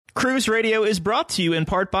Cruise Radio is brought to you in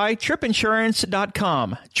part by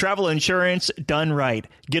tripinsurance.com. Travel insurance done right.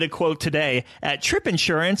 Get a quote today at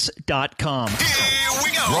tripinsurance.com. Here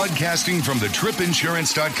we go. Broadcasting from the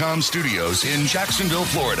tripinsurance.com studios in Jacksonville,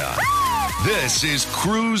 Florida. This is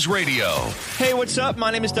Cruise Radio. Hey, what's up?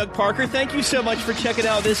 My name is Doug Parker. Thank you so much for checking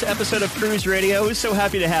out this episode of Cruise Radio. We're so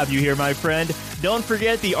happy to have you here, my friend. Don't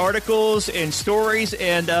forget the articles and stories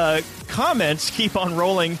and comments keep on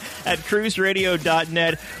rolling at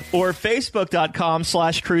cruiseradio.net or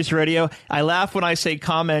facebook.com/cruiseradio. I laugh when I say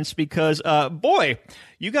comments because, boy,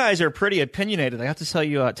 you guys are pretty opinionated. I have to tell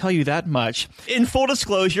you that much. In full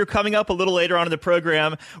disclosure, coming up a little later on in the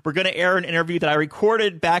program, we're going to air an interview that I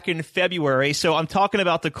recorded back in February. So I'm talking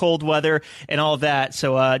about the cold weather and all of that.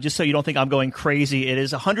 So just so you don't think I'm going crazy, it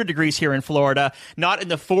is 100 degrees here in Florida, not in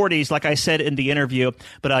the 40s, like I said in the interview.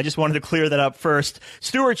 But I just wanted to clear that up first.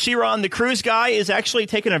 Stuart Chiron, the cruise guy, is actually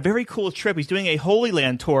taking a very cool trip. He's doing a Holy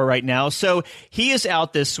Land tour right now. So he is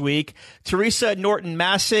out this week. Teresa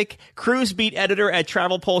Norton-Masick, cruise beat editor at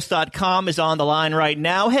TravelPulse.com, is on the line right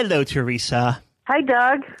now. Hello, Teresa. Hi,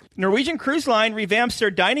 Doug. Norwegian Cruise Line revamps their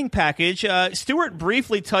dining package. Stuart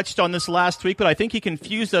briefly touched on this last week, but I think he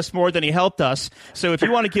confused us more than he helped us. So if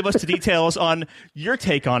you want to give us the details on your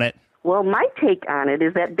take on it. Well, my take on it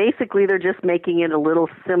is that basically they're just making it a little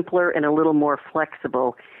simpler and a little more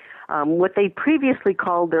flexible. What they previously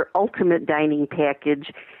called their ultimate dining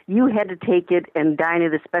package, you had to take it and dine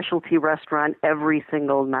at a specialty restaurant every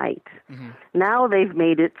single night. Mm-hmm. Now they've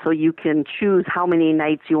made it so you can choose how many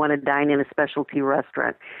nights you want to dine in a specialty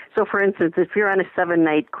restaurant. So, for instance, if you're on a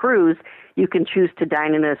 7-night cruise, you can choose to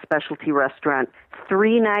dine in a specialty restaurant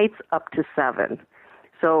 3 nights up to 7.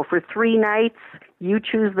 So for 3 nights, you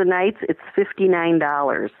choose the nights, it's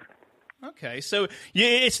 $59. Okay, so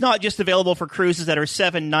it's not just available for cruises that are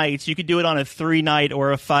 7 nights. You could do it on a 3-night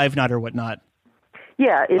or a 5-night or whatnot.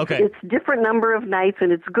 Yeah, it's different number of nights,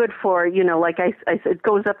 and it's good for, like I said, it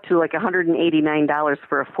goes up to like $189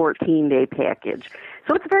 for a 14-day package.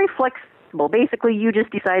 So it's very flexible. Basically, you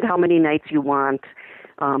just decide how many nights you want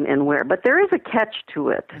and where. But there is a catch to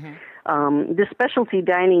it. Mm-hmm. The specialty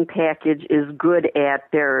dining package is good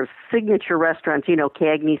at their signature restaurants,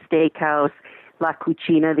 Cagney Steakhouse, La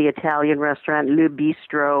Cucina, the Italian restaurant, Le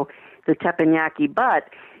Bistro, the Teppanyaki, but,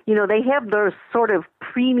 they have those sort of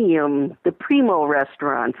the primo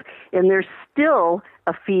restaurants, and there's still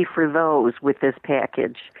a fee for those with this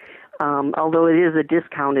package, although it is a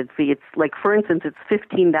discounted fee. It's like, for instance, it's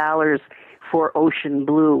 $15 for Ocean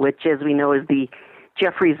Blue, which, as we know, is the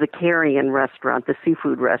Jeffrey's the Carrion restaurant, the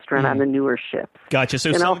seafood restaurant on the newer ships. Gotcha.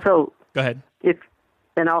 So also, go ahead. If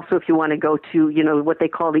you want to go to, what they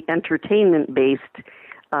call the entertainment-based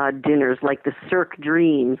dinners, like the Cirque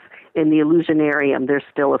Dreams in the Illusionarium, there's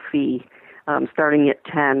still a fee starting at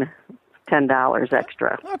 $10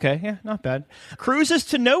 extra. Okay, yeah, not bad. Cruises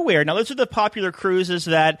to Nowhere. Now, those are the popular cruises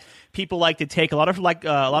that people like to take. A lot of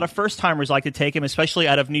first-timers like to take them, especially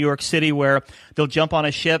out of New York City, where they'll jump on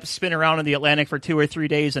a ship, spin around in the Atlantic for 2 or 3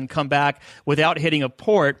 days, and come back without hitting a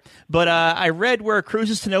port. But I read where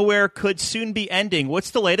Cruises to Nowhere could soon be ending.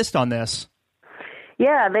 What's the latest on this?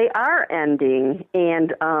 Yeah, they are ending,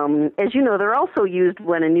 and as you know, they're also used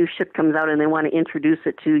when a new ship comes out and they want to introduce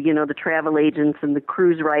it to, the travel agents and the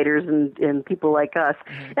cruise writers and people like us.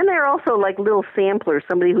 Mm-hmm. And they're also like little samplers.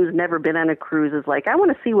 Somebody who's never been on a cruise is like, I want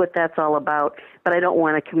to see what that's all about, but I don't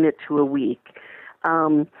want to commit to a week.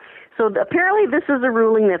 So apparently this is a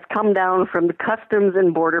ruling that's come down from the Customs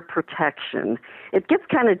and Border Protection. It gets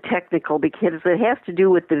kind of technical because it has to do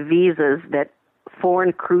with the visas that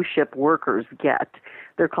foreign cruise ship workers get.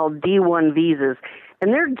 They're called D1 visas,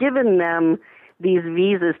 and they're giving them these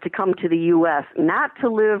visas to come to the U.S., not to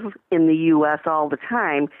live in the U.S. all the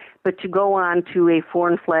time, but to go on to a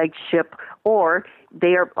foreign flag ship, or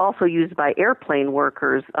they are also used by airline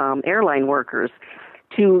workers,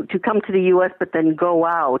 to come to the U.S. but then go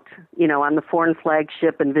out, on the foreign flag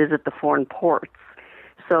ship and visit the foreign ports.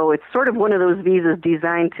 So it's sort of one of those visas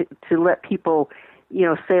designed to let people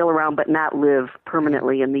sail around but not live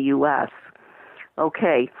permanently in the U.S.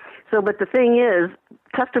 Okay, so but the thing is,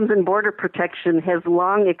 Customs and Border Protection has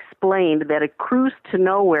long explained that a cruise to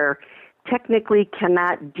nowhere technically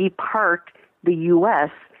cannot depart the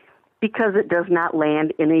U.S. because it does not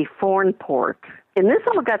land in a foreign port. And this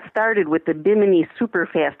all got started with the Bimini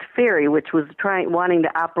Superfast Ferry, which was wanting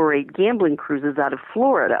to operate gambling cruises out of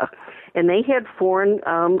Florida. And they had foreign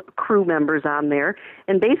crew members on there.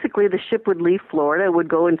 And basically the ship would leave Florida, would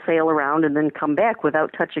go and sail around, and then come back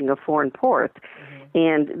without touching a foreign port. Mm-hmm.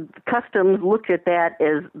 And Customs looked at that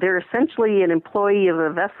as they're essentially an employee of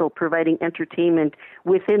a vessel providing entertainment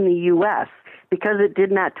within the U.S. because it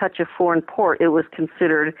did not touch a foreign port, it was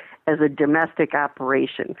considered as a domestic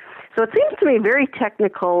operation. So it seems to me very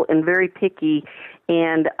technical and very picky,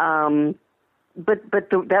 and that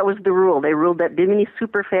was the rule. They ruled that Bimini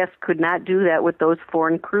Superfast could not do that with those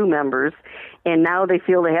foreign crew members, and now they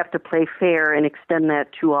feel they have to play fair and extend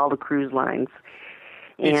that to all the cruise lines.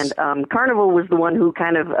 And Carnival was the one who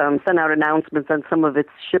kind of sent out announcements on some of its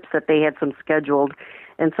ships that they had some scheduled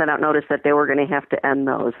and sent out notice that they were going to have to end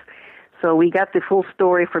those. So we got the full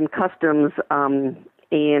story from Customs, and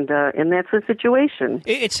that's the situation.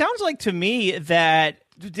 It sounds like to me that,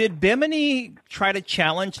 did Bimini try to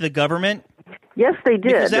challenge the government? Yes, they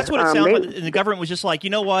did. Because that's what it sounds like. And the government was just like, you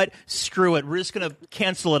know what? Screw it. We're just going to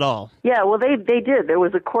cancel it all. Yeah, well, they did. There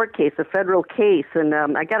was a court case, a federal case, and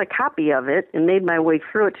I got a copy of it and made my way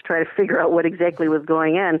through it to try to figure out what exactly was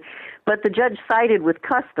going on. But the judge sided with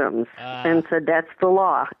Customs and said that's the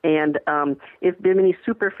law. And if Bimini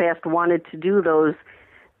Superfast wanted to do those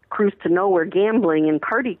cruise to nowhere gambling and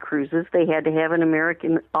party cruises, they had to have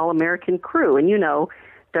an all-American crew. And you know,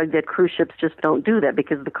 Doug, that cruise ships just don't do that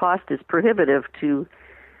because the cost is prohibitive to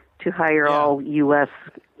hire all U.S.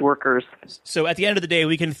 workers. So at the end of the day,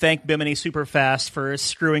 we can thank Bimini Superfast for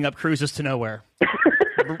screwing up cruises to nowhere.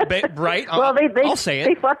 Right? Well, I'll say it.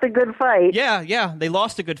 They fought the good fight. Yeah, they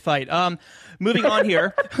lost a good fight. Moving on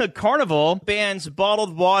here, Carnival bans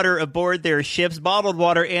bottled water aboard their ships, bottled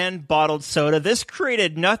water and bottled soda. This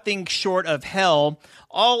created nothing short of hell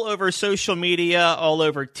all over social media, all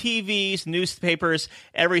over TVs, newspapers,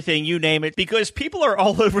 everything, you name it, because people are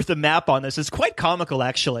all over the map on this. It's quite comical,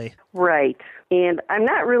 actually. Right. And I'm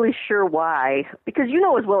not really sure why, because you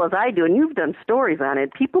know as well as I do, and you've done stories on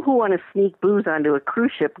it, people who want to sneak booze onto a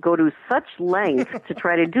cruise ship go to such lengths to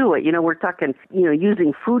try to do it. You know, we're talking,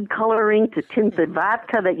 using food coloring to tint the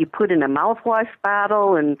vodka that you put in a mouthwash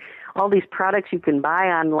bottle and all these products you can buy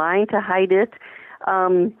online to hide it.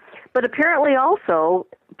 But apparently also,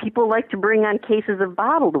 people like to bring on cases of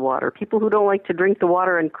bottled water. People who don't like to drink the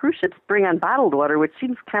water on cruise ships bring on bottled water, which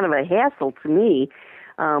seems kind of a hassle to me.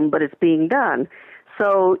 But it's being done.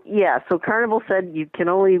 So Carnival said you can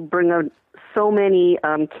only bring out so many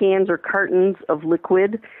cans or cartons of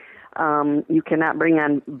liquid. You cannot bring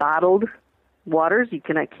on bottled waters. You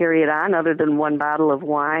cannot carry it on other than one bottle of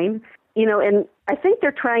wine. And I think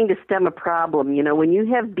they're trying to stem a problem. When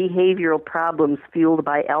you have behavioral problems fueled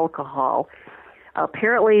by alcohol,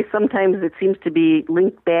 apparently sometimes it seems to be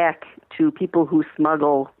linked back to people who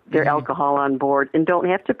smuggle their alcohol on board and don't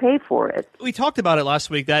have to pay for it. We talked about it last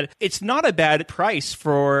week that it's not a bad price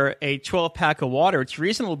for a 12-pack of water. It's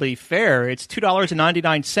reasonably fair. It's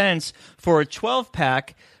 $2.99 for a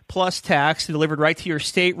 12-pack plus tax delivered right to your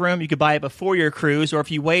stateroom. You could buy it before your cruise, or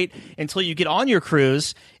if you wait until you get on your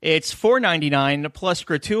cruise, it's $4.99 plus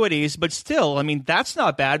gratuities. But still, I mean, that's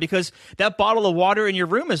not bad because that bottle of water in your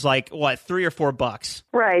room is like, what, $3 or $4?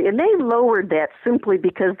 Right, and they lowered that simply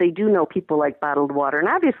because they do know people like bottled water. And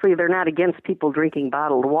obviously, they're not against people drinking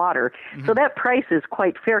bottled water. Mm-hmm. So that price is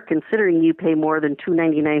quite fair considering you pay more than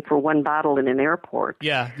 $2.99 for one bottle in an airport.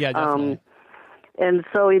 Yeah, definitely. And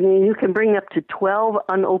so you can bring up to 12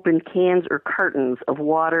 unopened cans or cartons of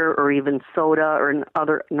water or even soda or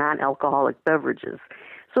other non-alcoholic beverages.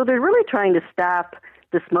 So they're really trying to stop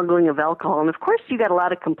the smuggling of alcohol. And, of course, you got a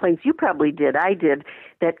lot of complaints. You probably did. I did.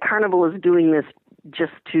 That Carnival is doing this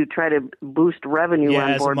just to try to boost revenue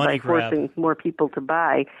on board by forcing more people to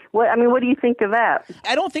buy. What do you think of that?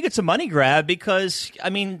 I don't think it's a money grab because,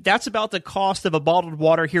 that's about the cost of a bottled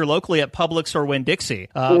water here locally at Publix or Winn-Dixie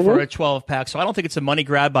for a 12-pack. So I don't think it's a money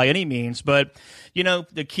grab by any means. But,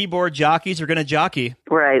 the keyboard jockeys are going to jockey.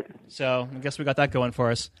 Right. So I guess we got that going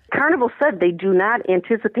for us. Carnival said they do not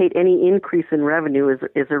anticipate any increase in revenue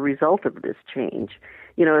as a result of this change.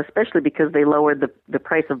 Especially because they lowered the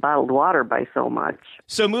price of bottled water by so much.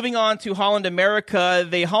 So moving on to Holland America,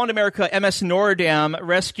 the Holland America MS Noordam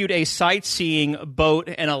rescued a sightseeing boat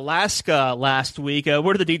in Alaska last week.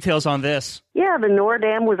 What are the details on this? Yeah, the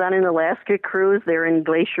Noordam was on an Alaska cruise there in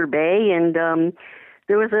Glacier Bay, and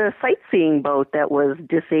there was a sightseeing boat that was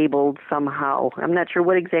disabled somehow. I'm not sure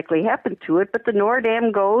what exactly happened to it, but the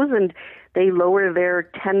Noordam goes and they lower their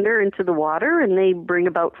tender into the water, and they bring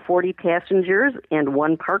about 40 passengers and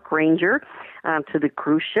one park ranger to the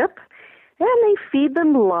cruise ship. And they feed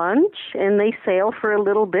them lunch, and they sail for a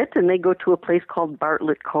little bit, and they go to a place called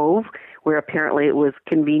Bartlett Cove, where apparently it was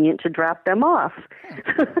convenient to drop them off.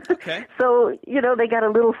 Okay. So, they got a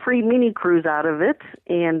little free mini cruise out of it,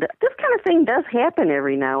 and this kind of thing does happen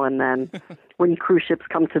every now and then when cruise ships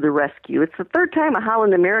come to the rescue. It's the third time a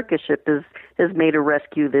Holland America ship has made a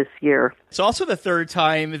rescue this year. It's also the third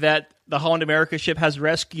time that the Holland America ship has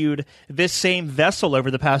rescued this same vessel over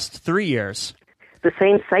the past 3 years. The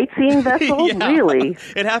same sightseeing vessel? Yeah. Really?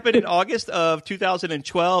 It happened in August of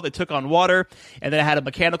 2012. It took on water, and then it had a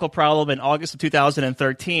mechanical problem in August of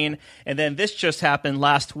 2013. And then this just happened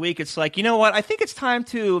last week. It's like, you know what? I think it's time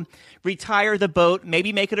to retire the boat,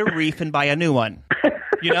 maybe make it a reef and buy a new one.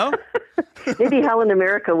 You know? Maybe Holland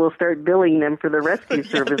America will start billing them for the rescue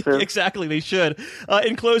services. Exactly, they should.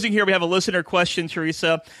 In closing here, we have a listener question,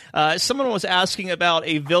 Teresa. Someone was asking about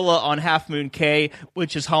a villa on Half Moon Cay,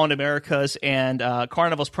 which is Holland America's and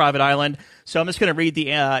Carnival's private island. So I'm just going to read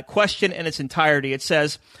the question in its entirety. It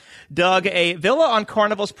says, Doug, a villa on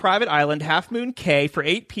Carnival's private island, Half Moon Cay, for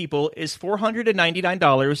 8 people is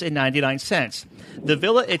 $499.99. The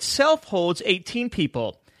villa itself holds 18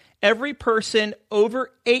 people. Every person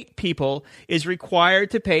over 8 people is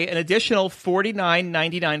required to pay an additional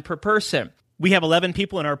 $49.99 per person. We have 11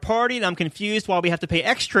 people in our party, and I'm confused why we have to pay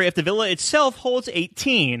extra if the villa itself holds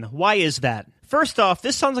 18. Why is that? First off,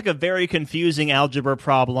 this sounds like a very confusing algebra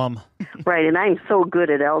problem. Right, and I'm so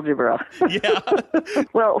good at algebra. Yeah.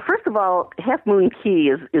 Well, first of all, Half Moon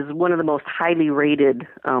Cay is one of the most highly rated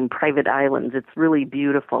private islands. It's really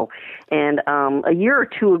beautiful. And a year or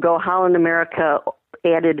two ago, Holland America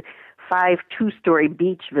added 5 two-story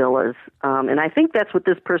beach villas, and I think that's what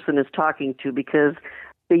this person is talking to because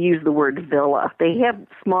they use the word villa. They have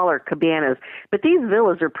smaller cabanas, but these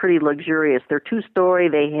villas are pretty luxurious. They're 2-story.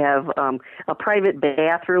 They have a private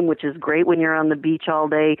bathroom, which is great when you're on the beach all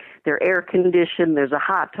day. They're air-conditioned. There's a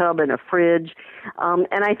hot tub and a fridge.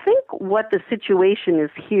 And I think what the situation is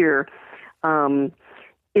here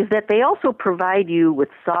is that they also provide you with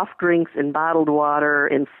soft drinks and bottled water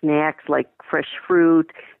and snacks like fresh fruit,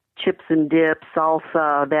 chips and dip,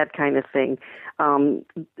 salsa, that kind of thing.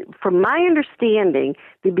 From my understanding,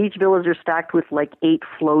 the beach villas are stocked with like 8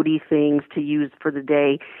 floaty things to use for the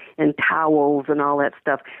day and towels and all that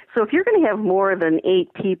stuff. So if you're going to have more than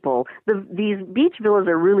 8 people, these beach villas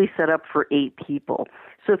are really set up for 8 people.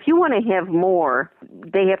 So if you want to have more,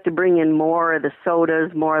 they have to bring in more of the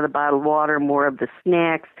sodas, more of the bottled water, more of the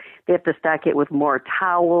snacks. They have to stock it with more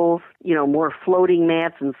towels, more floating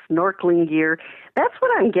mats and snorkeling gear. That's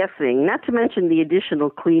what I'm guessing, not to mention the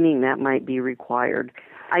additional cleaning that might be required.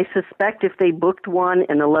 I suspect if they booked one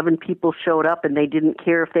and 11 people showed up and they didn't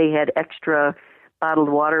care if they had extra bottled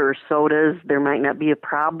water or sodas, there might not be a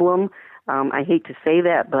problem. I hate to say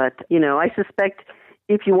that, but, I suspect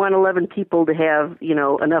if you want 11 people to have,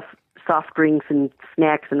 enough soft drinks and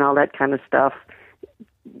snacks and all that kind of stuff,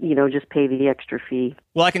 just pay the extra fee.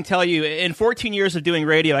 Well, I can tell you, in 14 years of doing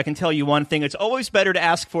radio, I can tell you one thing. It's always better to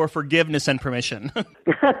ask for forgiveness and permission.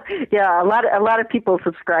 Yeah, a lot of people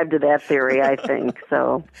subscribe to that theory, I think.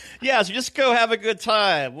 So yeah, so just go have a good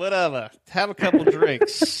time, whatever. Have a couple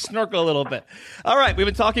drinks, snorkel a little bit. All right, we've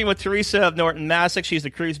been talking with Teresa of Norton Massac. She's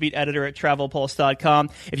the cruise beat editor at TravelPulse.com.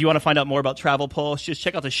 If you want to find out more about Travel Pulse, just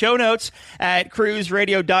check out the show notes at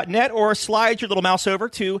cruiseradio.net or slide your little mouse over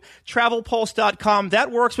to TravelPulse.com.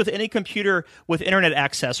 That works with any computer with internet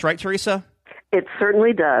access, right, Teresa? It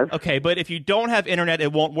certainly does. Okay, but if you don't have internet,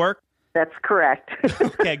 it won't work? That's correct.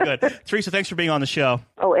 Okay, good. Teresa, thanks for being on the show.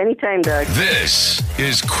 Oh, anytime, Doug. This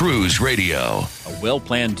is Cruise Radio. A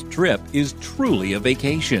well-planned trip is truly a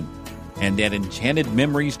vacation. And at Enchanted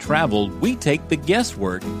Memories Travel, we take the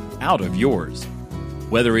guesswork out of yours.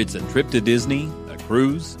 Whether it's a trip to Disney, a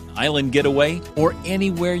cruise, island getaway, or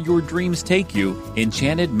anywhere your dreams take you,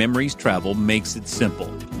 Enchanted Memories Travel makes it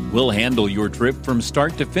simple. We'll handle your trip from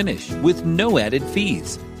start to finish with no added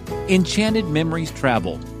fees. Enchanted Memories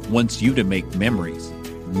Travel wants you to make memories,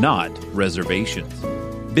 not reservations.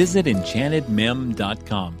 Visit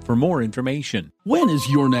enchantedmem.com for more information. When is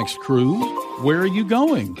your next cruise? Where are you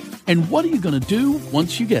going? And what are you going to do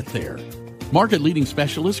once you get there? Market-leading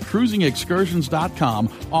specialist CruisingExcursions.com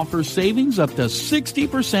offers savings up to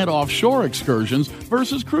 60% offshore excursions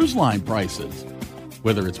versus cruise line prices.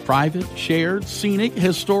 Whether it's private, shared, scenic,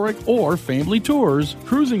 historic, or family tours,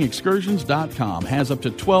 CruisingExcursions.com has up to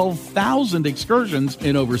 12,000 excursions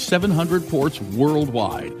in over 700 ports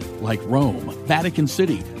worldwide, like Rome, Vatican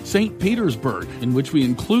City, St. Petersburg, in which we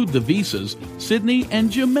include the visas, Sydney, and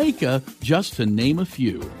Jamaica, just to name a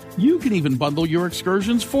few. You can even bundle your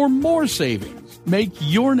excursions for more savings. Make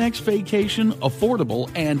your next vacation affordable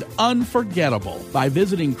and unforgettable by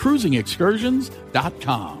visiting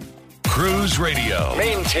CruisingExcursions.com. Cruise Radio,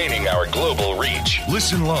 maintaining our global reach.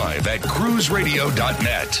 Listen live at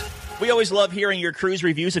cruiseradio.net. We always love hearing your cruise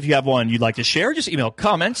reviews. If you have one you'd like to share, just email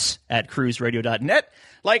comments at cruiseradio.net.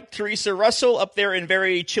 Like Teresa Russell up there in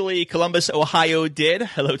very chilly Columbus, Ohio did.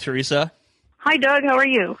 Hello, Teresa. Hi, Doug. How are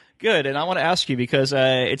you? Good. And I want to ask you, because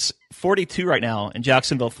it's 42 right now in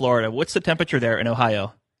Jacksonville, Florida. What's the temperature there in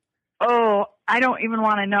Ohio? Oh, I don't even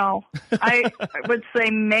want to know. I would say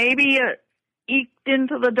maybe it eked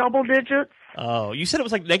into the double digits. Oh, you said it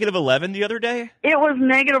was like -11 the other day? It was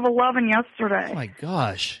 -11 yesterday. Oh, my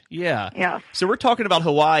gosh. Yeah. Yes. So we're talking about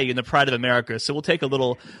Hawaii and the pride of America, so we'll take a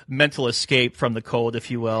little mental escape from the cold,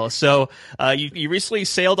 if you will. So you recently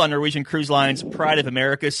sailed on Norwegian Cruise Line's Pride of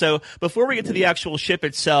America. So before we get to the actual ship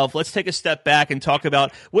itself, let's take a step back and talk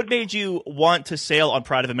about what made you want to sail on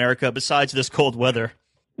Pride of America besides this cold weather.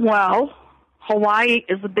 Well, Hawaii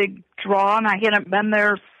is a big draw, and I hadn't been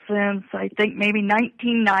there since, I think, maybe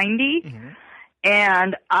 1990. Mm-hmm.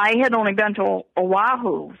 And I had only been to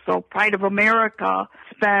Oahu, so Pride of America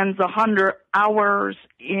spends 100 hours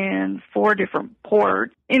in 4 different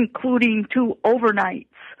ports, including 2 overnights,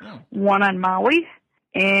 one on Maui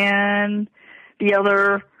and the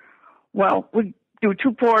other, well, we do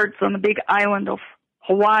 2 ports on the big island of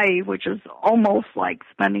Hawaii, which is almost like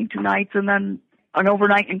spending 2 nights, and then an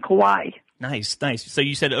overnight in Kauai. Nice. So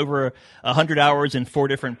you said over 100 hours in 4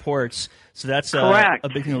 different ports. So that's correct. A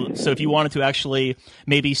big thing. So if you wanted to actually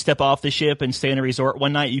maybe step off the ship and stay in a resort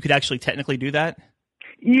one night, you could actually technically do that?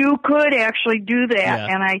 You could actually do that, yeah.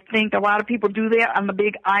 And I think a lot of people do that on the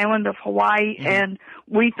big island of Hawaii, and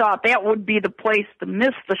we thought that would be the place to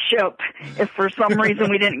miss the ship if for some reason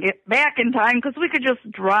we didn't get back in time, because we could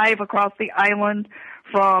just drive across the island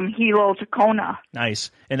from Hilo to Kona. Nice.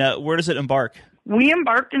 And where does it embark? We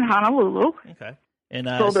embarked in Honolulu. Okay. And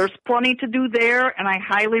so there's plenty to do there, and I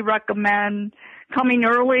highly recommend coming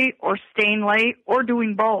early or staying late or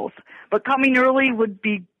doing both. But coming early would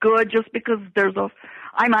be good just because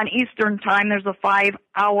I'm on Eastern time, there's a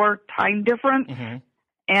 5-hour time difference,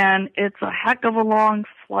 and it's a heck of a long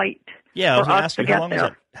flight. Yeah, I was going to ask you,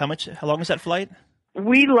 how long is that flight?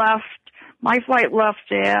 My flight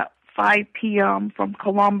left at 5 p.m. from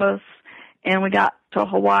Columbus, and we got to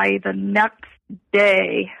Hawaii the next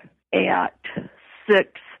day at 6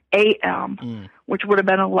 a.m., which would have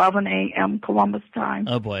been 11 a.m. Columbus time.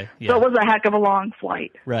 Oh, boy. Yeah. So it was a heck of a long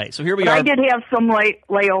flight. Right. So here we are. I did have some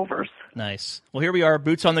layovers. Nice. Well, here we are,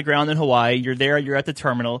 boots on the ground in Hawaii. You're there. You're at the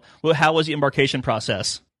terminal. Well, how was the embarkation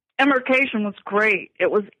process? Embarkation was great. It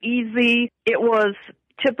was easy. It was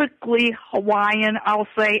typically Hawaiian, I'll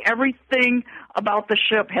say. Everything about the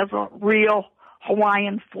ship has a real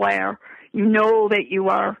Hawaiian flair. You know that you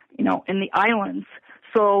are, in the islands.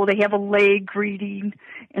 So they have a lei greeting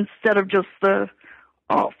instead of just the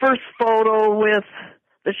first photo with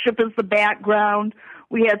the ship as the background.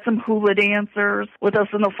 We had some hula dancers with us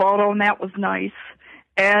in the photo, and that was nice.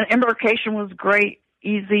 And embarkation was great,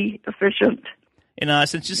 easy, efficient. And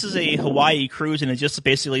since this is a Hawaii cruise and it just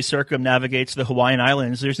basically circumnavigates the Hawaiian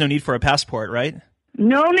Islands, there's no need for a passport, right?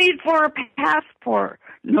 No need for a passport.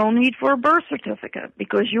 No need for a birth certificate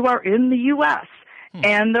because you are in the U.S.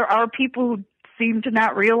 And there are people who seem to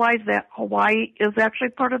not realize that Hawaii is actually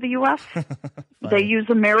part of the U.S. They use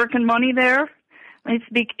American money there. They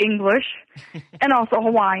speak English and also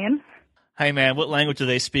Hawaiian. Hey, man, what language do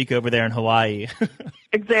they speak over there in Hawaii?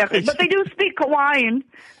 Exactly. But they do speak Hawaiian,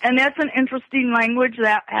 and that's an interesting language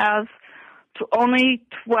that has only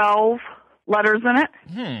 12 letters in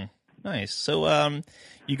it. Nice. So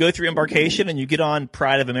you go through embarkation and you get on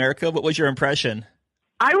Pride of America. What was your impression?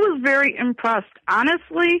 I was very impressed.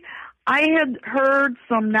 Honestly, I had heard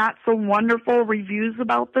some not so wonderful reviews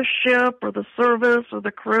about the ship or the service or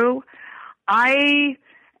the crew. I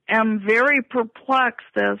am very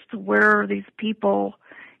perplexed as to where these people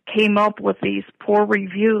came up with these poor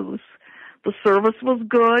reviews. The service was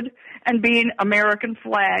good, and being American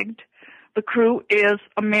flagged, the crew is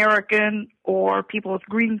American or people with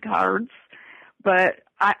green cards, but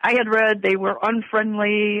I had read they were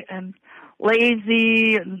unfriendly and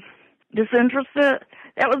lazy and disinterested.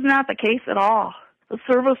 That was not the case at all. The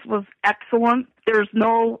service was excellent. There's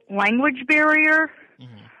no language barrier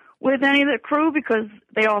with any of the crew because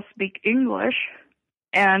they all speak English,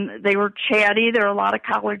 and they were chatty. There are a lot of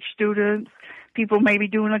college students, people maybe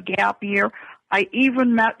doing a gap year. I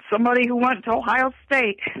even met somebody who went to Ohio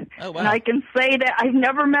State. Oh, wow. And I can say that I've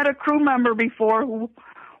never met a crew member before who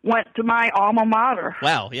went to my alma mater.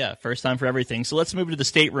 Wow, yeah, first time for everything. So let's move to the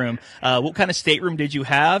stateroom. What kind of stateroom did you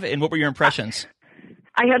have, and what were your impressions?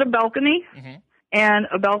 I had a balcony, and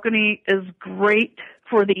a balcony is great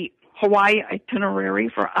for the Hawaii itinerary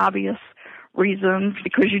for obvious reasons,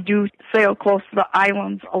 because you do sail close to the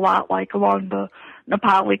islands a lot, like along the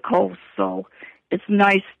Nepali coast. So it's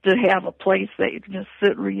nice to have a place that you can just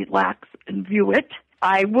sit, relax, and view it.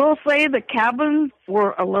 I will say the cabins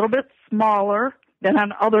were a little bit smaller than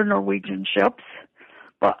on other Norwegian ships,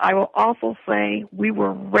 but I will also say we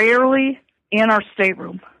were rarely in our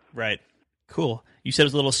stateroom. Right. Cool. You said it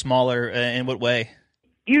was a little smaller. In what way?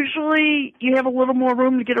 usually you have a little more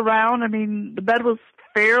room to get around. I mean, the bed was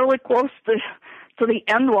fairly close to the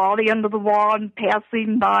end wall, the end of the wall, and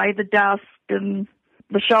passing by the desk and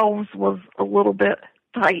the shelves was a little bit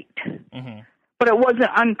tight. Mm-hmm. But it wasn't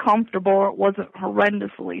uncomfortable. It wasn't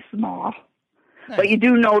horrendously small. Nice. But you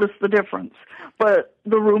do notice the difference. But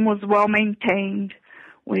the room was well maintained.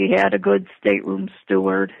 We had a good stateroom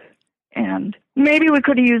steward. And maybe we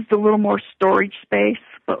could have used a little more storage space,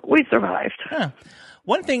 but we survived. Huh.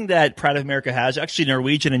 One thing that Pride of America has, actually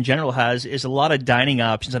Norwegian in general has, is a lot of dining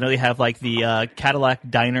options. I know they have like the Cadillac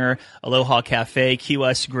Diner, Aloha Cafe, Key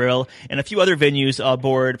West Grill, and a few other venues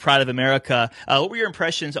aboard Pride of America. What were your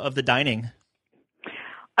impressions of the dining?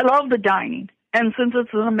 I love the dining. And since it's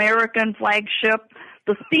an American flagship,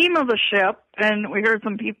 the theme of the ship, and we heard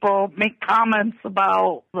some people make comments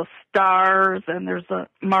about the stars, and there's a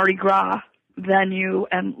Mardi Gras venue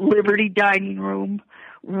and Liberty Dining Room,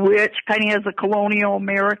 which kind of has a colonial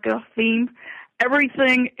America theme.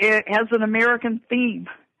 Everything it has an American theme.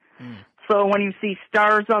 So when you see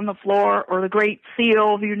stars on the floor or the Great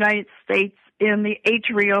Seal of the United States in the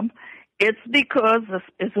atrium, it's because this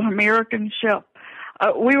is an American ship.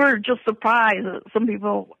 We were just surprised that some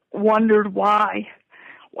people wondered why.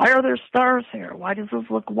 Why are there stars here? Why does this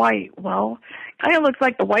look white? Well, kind of looks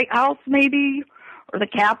like the White House maybe, or the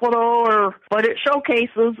Capitol, but it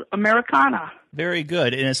showcases Americana. Very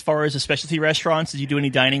good. And as far as the specialty restaurants, did you do any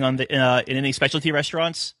dining on in any specialty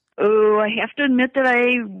restaurants? Oh, I have to admit that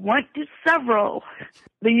I went to several.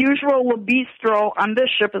 The usual Le Bistro on this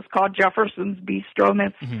ship is called Jefferson's Bistro, and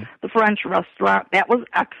that's the French restaurant. That was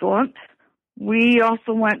excellent. We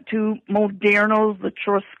also went to Moderno's, the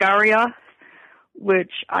Churrascaria,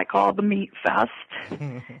 which I call the Meat Fest.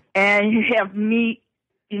 And you have meat,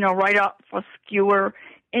 right off a skewer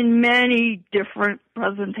in many different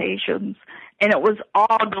presentations. And it was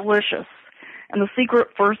all delicious. And the secret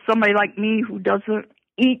for somebody like me who doesn't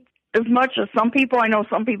eat as much as some people, I know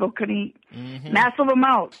some people can eat massive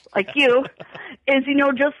amounts, like you, is,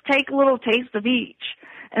 just take a little taste of each.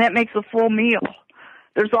 And that makes a full meal.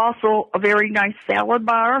 There's also a very nice salad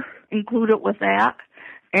bar included with that,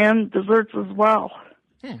 and desserts as well.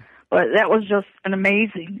 But that was just an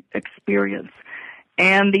amazing experience.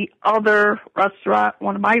 And the other restaurant,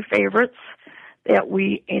 one of my favorites that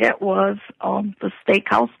we ate at was the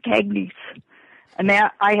Steakhouse Cagney's. And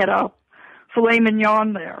that I had a filet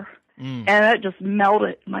mignon there, and that just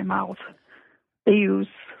melted in my mouth. They use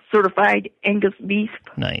certified Angus beef.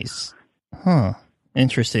 Nice. Huh.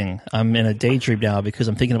 Interesting. I'm in a daydream now because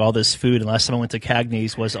I'm thinking of all this food. And last time I went to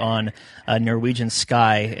Cagney's was on Norwegian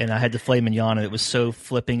Sky, and I had the filet mignon, and it was so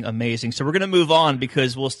flipping amazing. So we're going to move on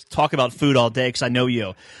because we'll talk about food all day because I know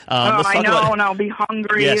you. I know, and I'll be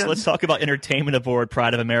hungry. Yes, let's talk about entertainment aboard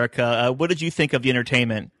Pride of America. What did you think of the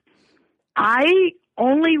entertainment? I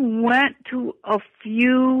only went to a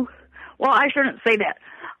few. Well, I shouldn't say that.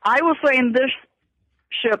 I will say in this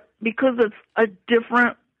ship, because it's a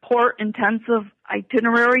different port-intensive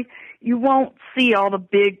itinerary, you won't see all the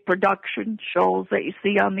big production shows that you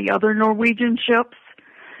see on the other Norwegian ships,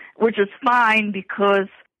 which is fine because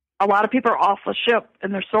a lot of people are off the ship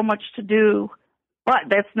and there's so much to do. But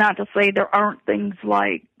that's not to say there aren't things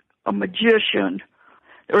like a magician.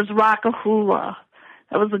 There was Rockahula.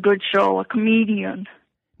 That was a good show. A comedian.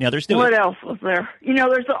 Yeah, there's what else was there?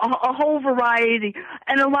 There's a whole variety.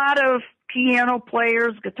 And a lot of piano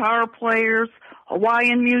players, guitar players,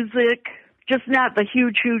 Hawaiian music, just not the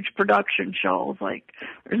huge production shows. Like,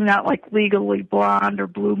 there's not like Legally Blonde or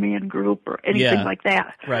Blue Man Group or anything like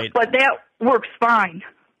that. Right. But that works fine.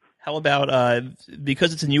 How about,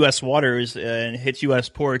 because it's in U.S. waters and hits U.S.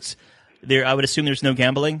 ports, I would assume there's no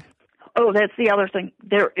gambling? Oh, that's the other thing.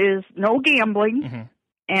 There is no gambling,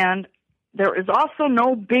 and there is also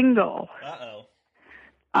no bingo. Uh-oh.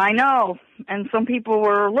 I know, and some people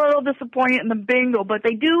were a little disappointed in the bingo, but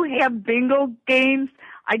they do have bingo games.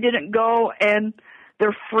 I didn't go, and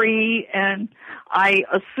they're free, and I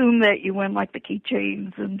assume that you win, like, the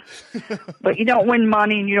keychains, but you don't win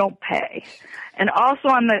money and you don't pay. And also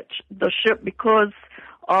on the ship, because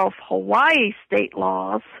of Hawaii state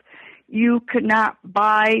laws, you could not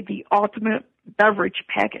buy the ultimate beverage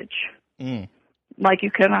package like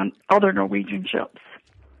you can on other Norwegian ships.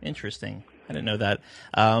 Interesting. I didn't know that.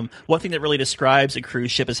 One thing that really describes a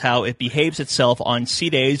cruise ship is how it behaves itself on sea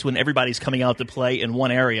days when everybody's coming out to play in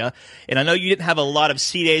one area. And I know you didn't have a lot of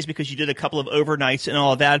sea days because you did a couple of overnights and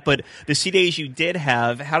all of that, but the sea days you did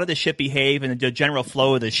have, how did the ship behave and the general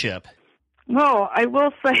flow of the ship? Well, I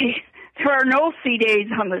will say there are no sea days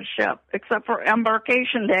on the ship except for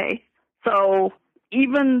embarkation day. So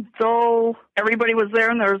even though everybody was there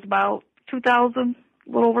and there was about 2,000,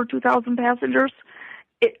 a little over 2,000 passengers,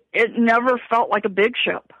 it never felt like a big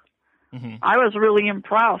ship. Mm-hmm. I was really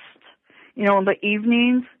impressed. In the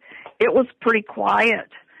evenings, it was pretty quiet.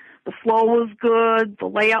 The flow was good. The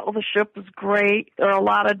layout of the ship was great. There are a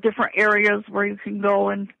lot of different areas where you can go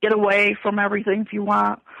and get away from everything if you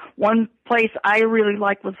want. One place I really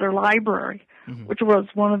liked was their library, mm-hmm. which was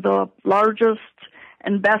one of the largest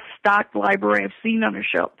and best stocked library I've seen on a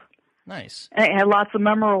ship. Nice. And it had lots of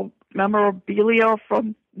memorabilia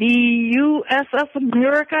from the USS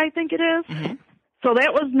America, I think it is. Mm-hmm. So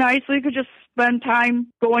that was nice. So you could just spend time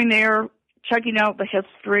going there, checking out the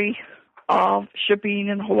history of shipping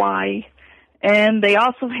in Hawaii. And they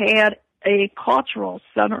also had a cultural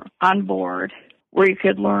center on board where you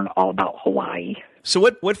could learn all about Hawaii. So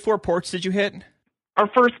what 4 ports did you hit? Our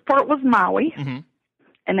first port was Maui, mm-hmm.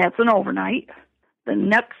 and that's an overnight. The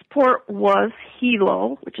next port was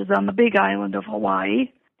Hilo, which is on the big island of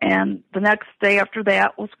Hawaii. And the next day after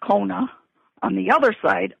that was Kona on the other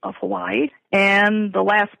side of Hawaii. And the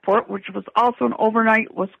last port, which was also an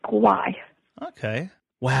overnight, was Kauai. Okay.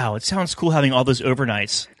 Wow, it sounds cool having all those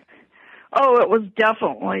overnights. Oh, it was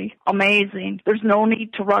definitely amazing. There's no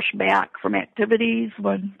need to rush back from activities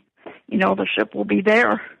when, the ship will be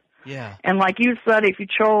there. Yeah. And like you said, if you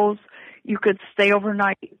chose, you could stay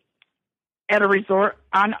overnight at a resort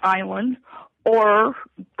on island, or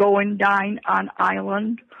go and dine on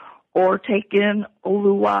island, or take in a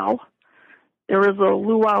luau. There is a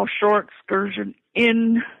luau shore excursion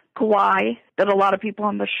in Kauai that a lot of people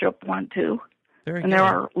on the ship went to. Very and good. there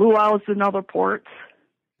are luau's in other ports.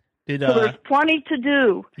 So there's plenty to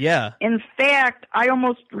do. Yeah. In fact, I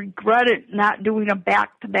almost regretted not doing a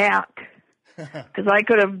back-to-back because I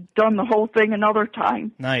could have done the whole thing another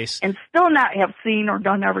time. Nice. And still not have seen or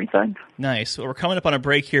done everything. Nice. Well, we're coming up on a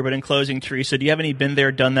break here, but in closing, Teresa, do you have any been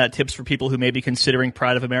there, done that tips for people who may be considering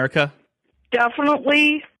Pride of America?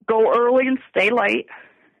 Definitely go early and stay late.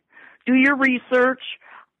 Do your research.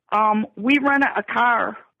 We rent a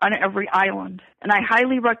car on every island, and I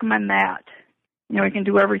highly recommend that. You can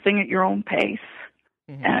do everything at your own pace.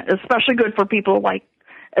 Mm-hmm. And especially good for people like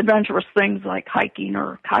adventurous things like hiking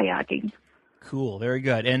or kayaking. Cool. Very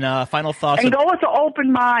good. And final thoughts. And go with an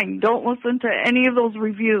open mind. Don't listen to any of those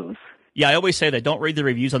reviews. Yeah, I always say that. Don't read the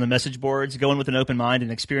reviews on the message boards. Go in with an open mind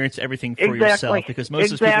and experience everything for yourself, because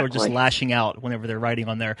most of those people are just lashing out whenever they're writing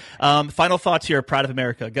on there. Final thoughts here, Pride of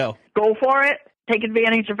America. Go. Go for it. Take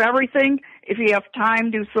advantage of everything. If you have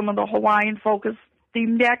time, do some of the Hawaiian-focused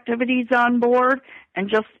themed activities on board and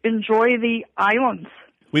just enjoy the islands.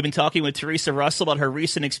 We've been talking with Teresa Russell about her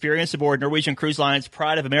recent experience aboard Norwegian Cruise Line's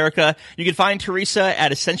Pride of America. You can find Teresa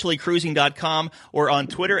at essentiallycruising.com or on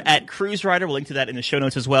Twitter at CruiseRider. We'll link to that in the show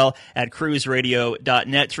notes as well at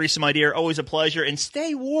cruiseradio.net. Teresa, my dear, always a pleasure, and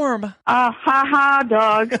stay warm.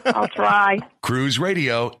 Doug. I'll try. Cruise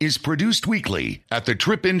Radio is produced weekly at the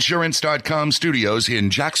TripInsurance.com studios in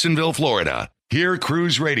Jacksonville, Florida. Hear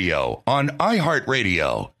Cruise Radio on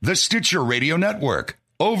iHeartRadio, the Stitcher Radio Network,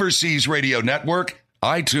 Overseas Radio Network,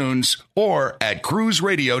 iTunes, or at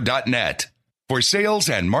cruiseradio.net. For sales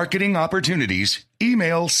and marketing opportunities,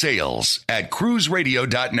 email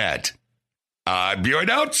sales@cruiseradio.net. I'm your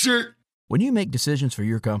announcer. When you make decisions for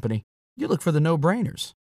your company, you look for the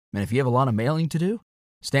no-brainers. And if you have a lot of mailing to do,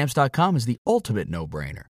 Stamps.com is the ultimate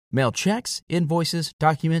no-brainer. Mail checks, invoices,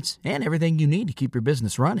 documents, and everything you need to keep your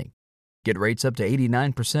business running. Get rates up to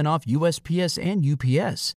 89% off USPS and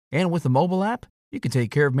UPS. And with the mobile app, you can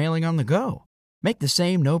take care of mailing on the go. Make the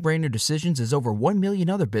same no-brainer decisions as over 1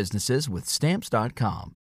 million other businesses with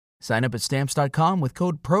Stamps.com. Sign up at Stamps.com with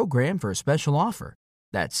code PROGRAM for a special offer.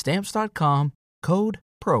 That's Stamps.com, code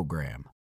PROGRAM.